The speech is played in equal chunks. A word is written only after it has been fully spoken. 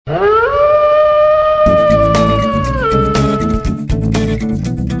Welcome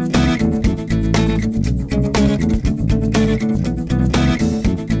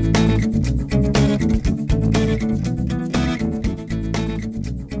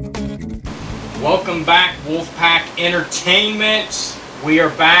back, Wolfpack Entertainment. We are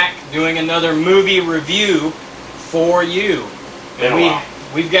back doing another movie review for you. And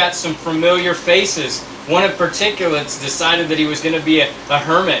we've got some familiar faces. One in particular that's decided that he was going to be a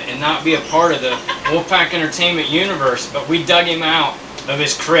hermit and not be a part of the Wolfpack Entertainment universe, but we dug him out of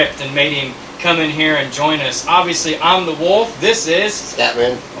his crypt and made him come in here and join us. Obviously, I'm the Wolf. This is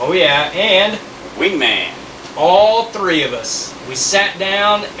Scatman. Oh yeah, and Wingman. all three of us. We sat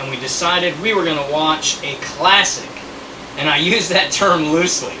down and we decided we were going to watch a classic, and I use that term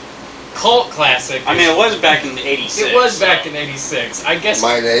loosely. Cult classic. I mean, it was back in '86. It was back in '86. I guess.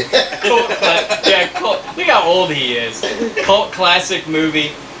 My name. Cult. Look how old he is. Cult classic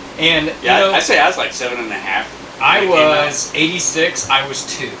movie, and yeah, you know, I'd say I was like 7.5. I was 86. I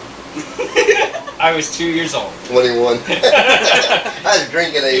was 2. I was 2 years old. 21. I was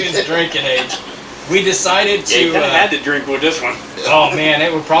drinking age. He was drinking age. We decided to. Yeah, you kind of had to drink with this one. Oh man,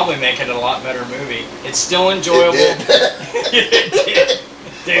 it would probably make it a lot better movie. It's still enjoyable. It did.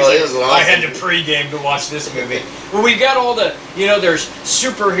 It was awesome. I had to pregame to watch this movie. Well, we've got all the, there's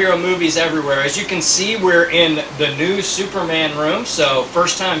superhero movies everywhere. As you can see, we're in the new Superman room, so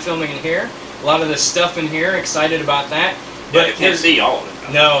first time filming in here. A lot of the stuff in here, excited about that. But you can't see all of it.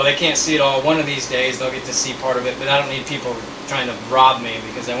 Though. No, they can't see it all. One of these days they'll get to see part of it, but I don't need people trying to rob me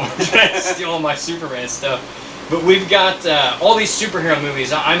because they want to try to steal all my Superman stuff. But we've got all these superhero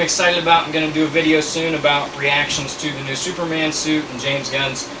movies I'm excited about. I'm going to do a video soon about reactions to the new Superman suit and James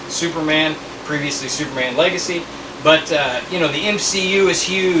Gunn's Superman, previously Superman Legacy. But, the MCU is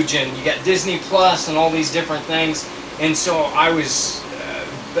huge, and you got Disney Plus and all these different things. And so I was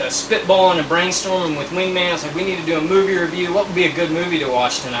spitballing and brainstorming with Wingman. I was like, we need to do a movie review. What would be a good movie to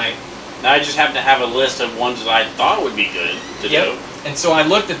watch tonight? I just happened to have a list of ones that I thought would be good to do. And so I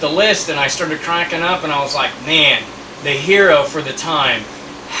looked at the list and I started cracking up and I was like, man, the hero for the time,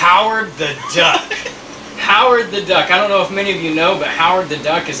 Howard the Duck. Howard the Duck. I don't know if many of you know, but Howard the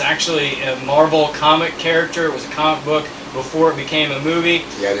Duck is actually a Marvel comic character. It was a comic book before it became a movie.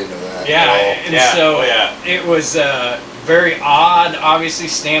 Yeah, I didn't know that. Yeah, it was very odd. Obviously,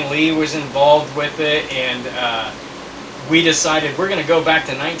 Stan Lee was involved with it, and we decided we're going to go back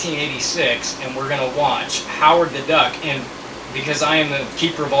to 1986 and we're going to watch Howard the Duck. And because I am the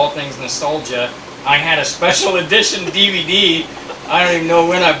keeper of all things nostalgia, I had a special edition DVD. I don't even know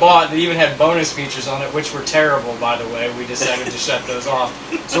when I bought. That even had bonus features on it, which were terrible, by the way. We decided to shut those off.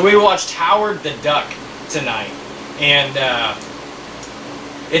 So we watched Howard the Duck tonight, and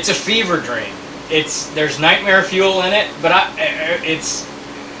it's a fever dream. There's nightmare fuel in it, but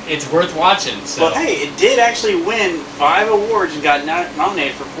it's worth watching. So. Well, hey, it did actually win 5 awards and got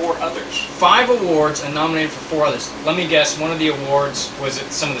nominated for 4 others. 5 awards and nominated for 4 others. Let me guess, one of the awards, was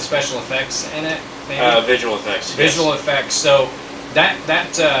it some of the special effects in it? Maybe? Visual effects. Visual effects. So that.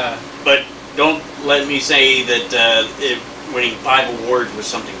 But don't let me say that winning 5 awards was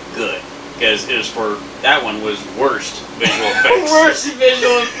something good, because it was that one was worst visual effects. Worst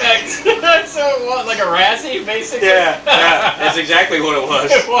visual effects. So what, like a Razzie, basically? Yeah, that's exactly what it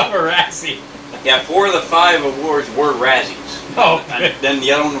was. It was a Razzie. Yeah, 4 of the 5 awards were Razzies. Oh, and then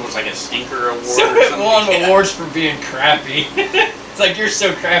the other one was like a stinker award. So it won awards for being crappy. It's like, you're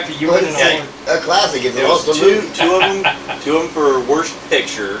so crappy, you win an award. A classic. It was two of them for worst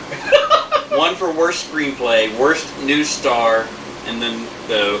picture, 1 for worst screenplay, worst new star, and then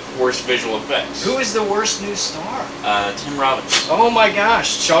the worst visual effects. Who is the worst new star? Tim Robbins. Oh my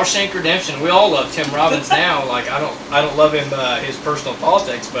gosh, Shawshank Redemption. We all love Tim Robbins now. Like, I don't love him his personal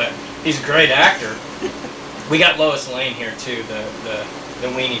politics, but he's a great actor. We got Lois Lane here too, the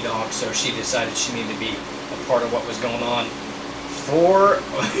weenie dog. So she decided she needed to be a part of what was going on. 4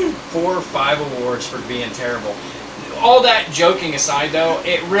 or 5 awards for being terrible. All that joking aside, though,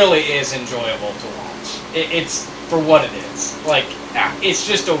 it really is enjoyable to watch. It's for what it is. Like, it's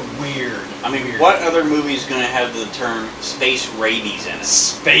just a weird. I mean, what other movie is going to have the term space rabies in it?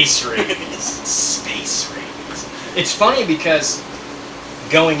 Space rabies. Space rabies. It's funny because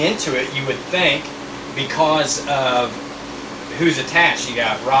going into it, you would think, because of who's attached. You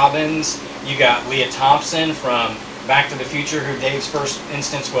got Robbins, you got Leah Thompson from Back to the Future, who Dave's first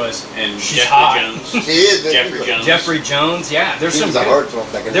instance was. And she's Jeffrey hot. Jones. She is. Jeffrey Jones. Jeffrey Jones, yeah. There's some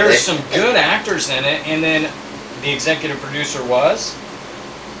good actors in it, and then the executive producer was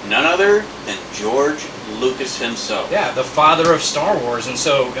none other than George Lucas himself. Yeah, the father of Star Wars. And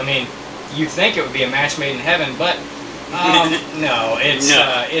so, I mean, you'd think it would be a match made in heaven, but No, it's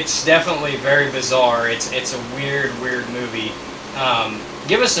No. it's definitely very bizarre. It's a weird movie.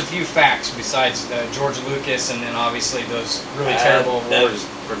 Give us a few facts besides George Lucas and then obviously those really terrible That awards. was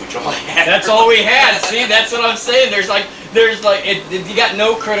pretty much all I had. That's all we had. See, that's what I'm saying. You got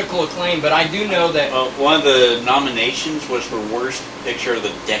no critical acclaim, but I do know that One of the nominations was for worst picture of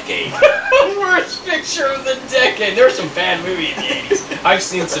the decade. worst picture of the decade. There's some bad movies in the 80s. I've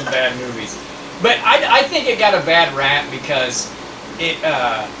seen some bad movies, but I think it got a bad rap because it.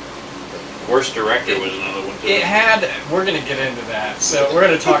 Worst director was another one too. It had. We're gonna get into that, so we're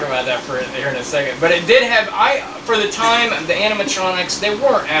gonna talk about that here in a second. But it did have. For the time, the animatronics, they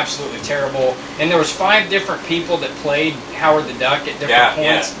weren't absolutely terrible, and there was 5 different people that played Howard the Duck at different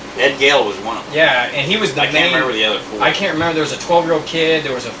points. Yeah. Ed Gale was one of them. Yeah, and he was the I main. can't remember the other 4. I can't remember. There was a 12-year-old kid.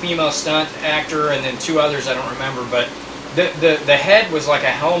 There was a female stunt actor, and then 2 others I don't remember. But the head was like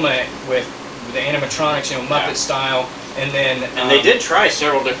a helmet with the animatronics, Muppet style. And then they did try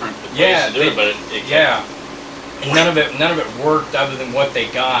several different ways to do it, but it and none of it worked other than what they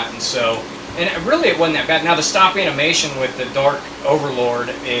got, and so really it wasn't that bad. Now the stop animation with the Dark Overlord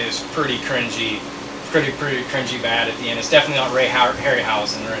is pretty cringy, pretty cringy bad at the end. It's definitely not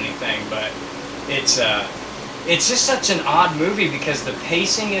Harryhausen or anything, but it's just such an odd movie because the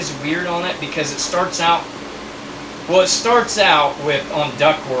pacing is weird on it because it starts out with on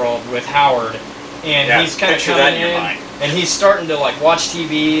Duck World with Howard. And he's kind of coming in, and he's starting to like watch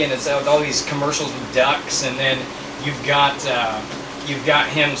TV, and it's all these commercials with ducks, and then you've got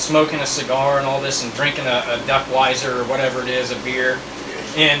him smoking a cigar and all this, and drinking a Duckweiser or whatever it is, a beer,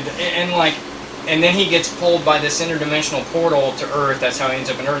 and then he gets pulled by this interdimensional portal to Earth. That's how he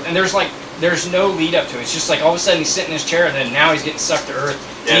ends up in Earth, and there's no lead up to it. It's just like all of a sudden he's sitting in his chair, and then now he's getting sucked to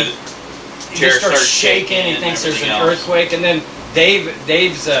Earth. Yeah, he just starts shaking. He thinks there's an earthquake, and then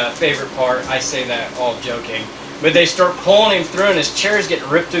Dave's favorite part, I say that all joking, but they start pulling him through and his chair's getting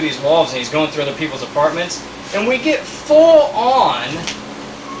ripped through these walls and he's going through other people's apartments and we get full on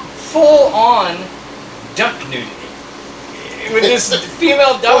duck nudity with this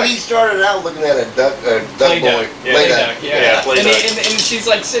female duck. Well, he started out looking at a duck Play boy. duck. Yeah. Play duck. And she's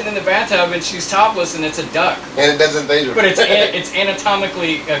like sitting in the bathtub and she's topless and it's a duck. And it doesn't phase her. But it's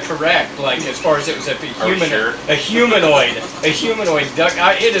anatomically correct, like as far as it was a humanoid duck.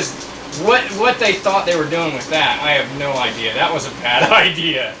 It is what they thought they were doing with that. I have no idea. That was a bad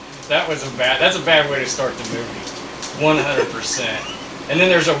idea. That's a bad way to start the movie. 100%. And then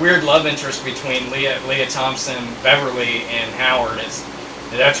there's a weird love interest between Leah Thompson, Beverly, and Howard.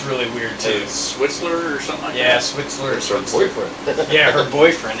 That's really weird too. Switzler or something like that. Yeah, Switzler. It's her boyfriend. Yeah, her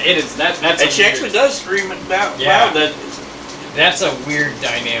boyfriend. It is that's. And she actually does scream about. Yeah. Wow, that's a weird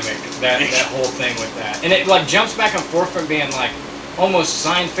dynamic. That whole thing with that, and it like jumps back and forth from being like almost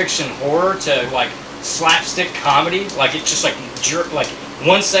science fiction horror to like slapstick comedy. Like it's just like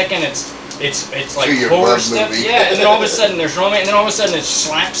 1 second it's like horror stuff, yeah, and then all of a sudden there's romance, and then all of a sudden it's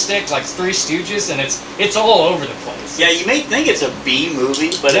slapstick, like Three Stooges, and it's all over the place. Yeah, you may think it's a B movie,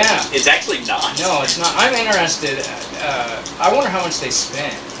 but it's actually not. No, it's not. I'm interested. I wonder how much they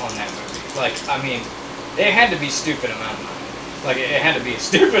spent on that movie. Like, I mean, it had to be a stupid amount of money. Like, it had to be a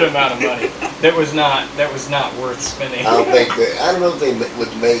stupid amount of money that was not worth spending. I don't know if they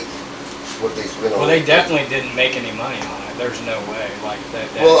would make what they spent on. Well, they definitely didn't make any money on it. There's no way. Like that.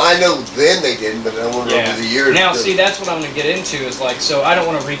 Well, I know then they didn't, but I wonder over the years. Now, see, that's what I'm going to get into is like, so I don't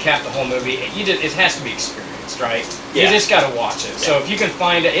want to recap the whole movie. It has to be experienced, right? Yeah. You just got to watch it. So if you can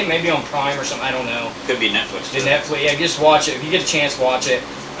find it, it may be on Prime or something. I don't know. Could be Netflix. Netflix. Yeah, just watch it. If you get a chance, watch it.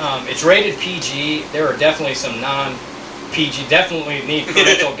 It's rated PG. There are definitely some non-PG. Definitely need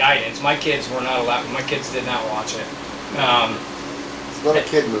parental guidance. My kids were not allowed. My kids did not watch it. It's not a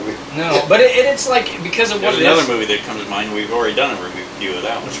kid movie. No, but it's like because of what There's another movie that comes to mind. We've already done a review of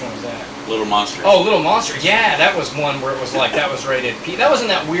that one. Which one was that? Little Monsters. Oh, Little Monster. Yeah, that was one where it was like that was rated P. That was in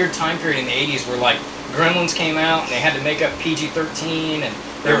that weird time period in the '80s where like Gremlins came out and they had to make up PG-13 and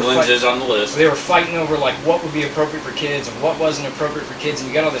Gremlins is on the list. They were fighting over like what would be appropriate for kids and what wasn't appropriate for kids, and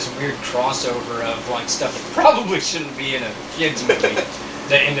you got all this weird crossover of like stuff that probably shouldn't be in a kids movie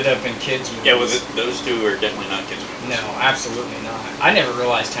that ended up in kids movies. Yeah, well, those two are definitely not kids movies. No, absolutely not. I never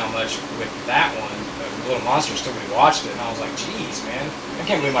realized how much with that one, Little Monsters, till we watched it, and I was like, geez, man, I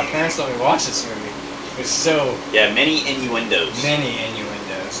can't believe my parents let me watch this movie. It was so... Yeah, many innuendos. Many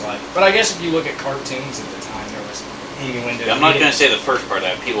innuendos. Like, but I guess if you look at cartoons at the time, there was innuendos. Yeah, I'm not going to say the first part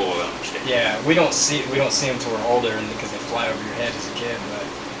of that. People will understand. Yeah, we don't see them till we're older, and because they fly over your head as a kid. But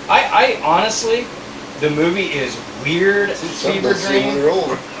I honestly, the movie is weird. Fever dream.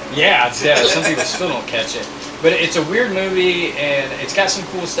 Yeah, some people still don't catch it. But it's a weird movie, and it's got some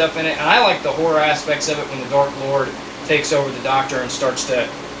cool stuff in it. And I like the horror aspects of it when the Dark Lord takes over the Doctor and starts to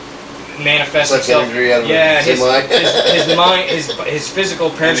manifest Suck himself. energy out of Yeah, the semi. his mind, his physical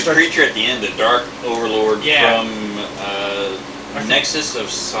And appearance the starts. creature at the end, the Dark Overlord Yeah. from Nexus of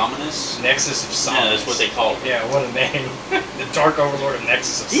Somnus. Nexus of Solace. Yeah, that's what they call it. Yeah, what a name. The Dark Overlord of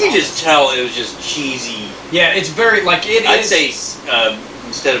Nexus of You can Solace. just tell it was just cheesy. Yeah, it's very like it I'd is. say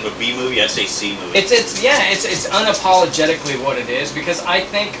instead of a B movie, I'd say C movie. It's unapologetically what it is because I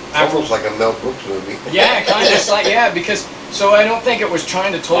think Almost like a Mel Brooks movie. yeah, kind of like because so I don't think it was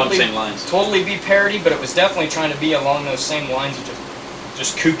trying to Along the same lines. totally be parody, but it was definitely trying to be along those same lines of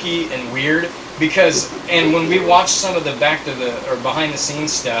just kooky and weird because and when we watched some of the behind the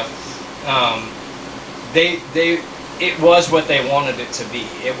scenes stuff, it was what they wanted it to be.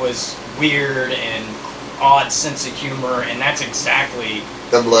 It was weird and odd sense of humor, and that's exactly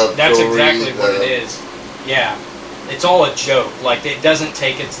The love That's story, exactly what it is. Yeah. It's all a joke. Like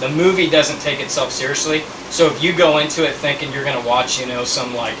the movie doesn't take itself seriously. So if you go into it thinking you're going to watch,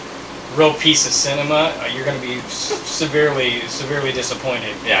 some like real piece of cinema, you're going to be severely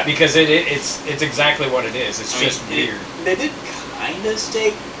disappointed. Yeah. Because it's exactly what it is. It's just weird. They did kind of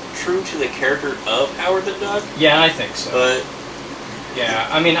stay true to the character of Howard the Duck. Yeah, I think so. But yeah,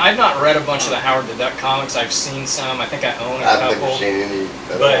 I mean, I've not read a bunch of the Howard the Duck comics. I've seen some. I think I own a I've couple. never seen any.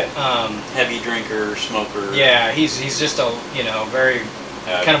 But heavy drinker, smoker. yeah, he's just a very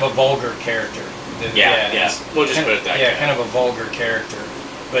kind of a vulgar character. Yeah. We'll just put it that way. Yeah, kind of a vulgar character.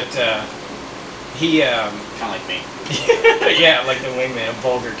 But he Kind of like me. yeah, like the wingman, a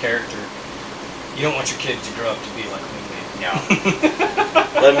vulgar character. You don't want your kids to grow up to be like wingman. No.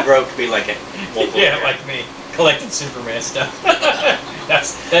 Let them grow up to be like a wolf. Yeah, like me, collecting Superman stuff.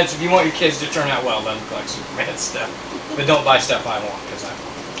 that's if you want your kids to turn out well, let them collect Superman stuff. But don't buy stuff I want because I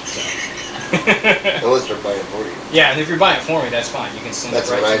want it. So. Unless they're buying it for you. Yeah, and if you're buying it for me, that's fine. You can send That's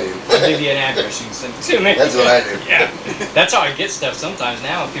it right what I to do. me. I'll give you an address. You can send it to me. That's what I do. Yeah, that's how I get stuff sometimes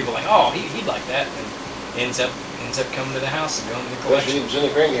now. And people are like, oh, he'd like that, and ends up coming to the house and going to the Especially collection. if it's in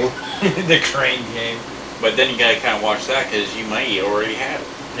the crane game. The Crane game. But then you gotta kind of watch that because you may already have it.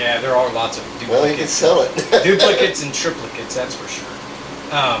 Yeah, there are lots of Well, you can duplicates. sell it. Duplicates and triplicates, that's for sure.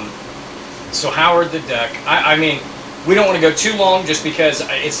 So Howard the Duck. I mean, we don't want to go too long just because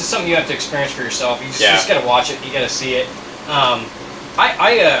it's just something you have to experience for yourself. You just got to watch it. You got to see it. I'm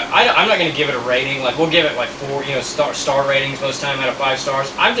not going to give it a rating. Like we'll give it like 4, star ratings most time out of 5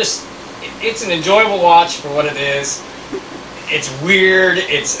 stars. It's an enjoyable watch for what it is. It's weird.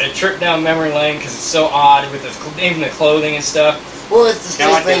 It's a trip down memory lane because it's so odd with even the clothing and stuff. Well, it's the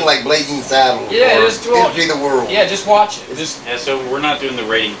Kinda same thing like Blazing Saddles. Yeah, or just watch- History of the World. Yeah, just watch it. Yeah, so we're not doing the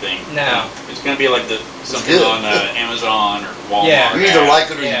rating thing. No. It's gonna be like something good. on Amazon or Walmart. Yeah. You either like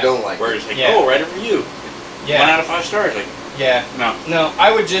it or Yeah. you don't like Where it. it's like, Yeah. oh, write a review. 1 out of 5 stars. Like, Yeah. no.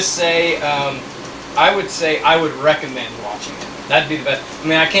 I would just say, I would recommend watching it. That'd be the best. I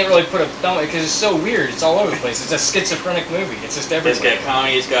mean, I can't really put a thumb because it's so weird. It's all over the place. It's a schizophrenic movie. It's just everywhere. It's got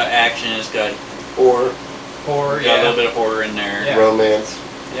comedy, it's got action, it's got horror. horror. Got a little Yeah. bit of horror in there. Yeah. Romance.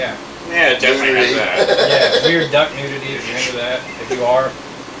 Yeah. Yeah, it definitely has that. Yeah. Weird duck nudity. If you're into that, if you are,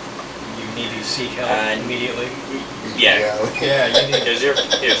 you need to seek help immediately. Yeah. Yeah. You need. Because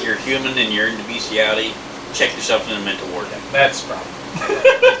if you're human and you're into bestiality, check yourself in a mental ward. That's the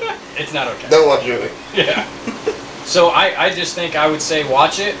problem. It's not okay. Don't watch it. Yeah. So I just think I would say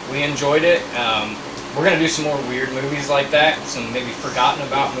watch it. We enjoyed it. We're gonna do some more weird movies like that. Some maybe forgotten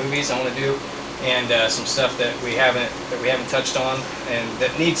about movies I want to do, and some stuff that we haven't touched on, and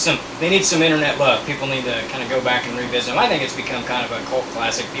that needs some internet love. People need to kind of go back and revisit them. I think it's become kind of a cult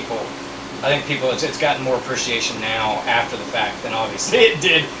classic. I think it's gotten more appreciation now after the fact than obviously it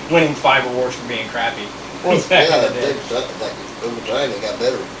did winning 5 awards for being crappy. Well, Back in yeah, the day. over time it got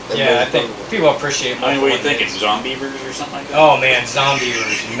better. Yeah, I think people appreciate more. I mean, what are you for it thinking? is. Zombievers or something like that? Oh man,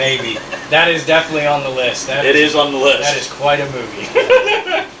 Zombievers, maybe. That is definitely on the list. It is on the list. That is quite a movie.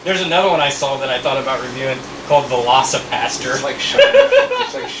 There's another one I saw that I thought about reviewing called Velocipaster. It's like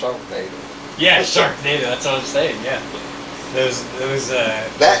Sharknado. Yeah, Sharknado. That's what I was saying. Yeah, those.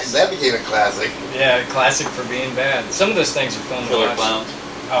 That became a classic. Yeah, classic for being bad. Some of those things are fun to Killer watch. Clowns.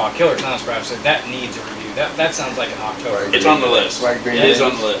 Oh, Killer Clowns, perhaps. That needs a review. That sounds like an October. Right. It's on the list. Right, It is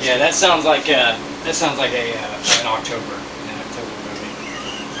on the list. Yeah, that sounds like an October movie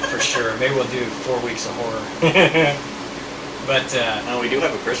for sure. Maybe we'll do 4 weeks of horror. But No, we do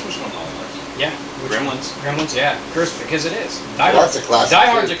have a Christmas one on the list. yeah, Gremlins. Gremlins, yeah, Christmas because it is. Die That's a classic. Die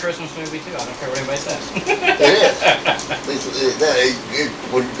Hard's too. a Christmas movie too. I don't care what anybody says. It is. At least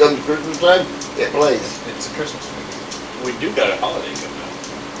when it comes to Christmas time, it plays. It's a Christmas movie. We do got a holiday coming up.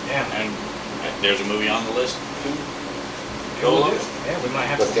 Yeah. And there's a movie on the list too. We'll Go do. along. Yeah, we might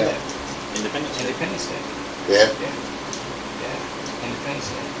have to What's do that? that. Independence Day. Independence Day. Yeah. Yeah.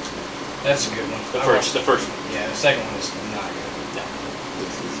 pencil. That's a good one. The first one. Yeah, the second one is not good.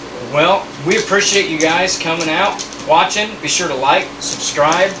 Well, we appreciate you guys coming out, watching. Be sure to like,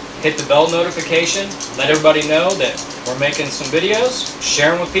 subscribe, hit the bell notification. Let everybody know that we're making some videos,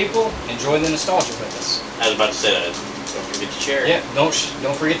 share them with people, enjoy the nostalgia with us. I was about to say that. Don't forget to share it. Yeah, don't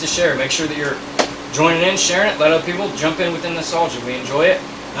forget to share. Make sure that you're joining in, sharing it. Let other people jump in with the nostalgia. We enjoy it.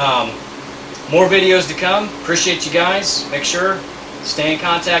 More videos to come. Appreciate you guys. Make sure stay in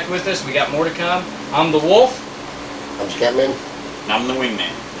contact with us. We got more to come. I'm the Wolf. I'm Scatman. And I'm the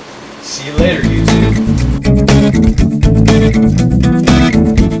Wingman. See you later, YouTube.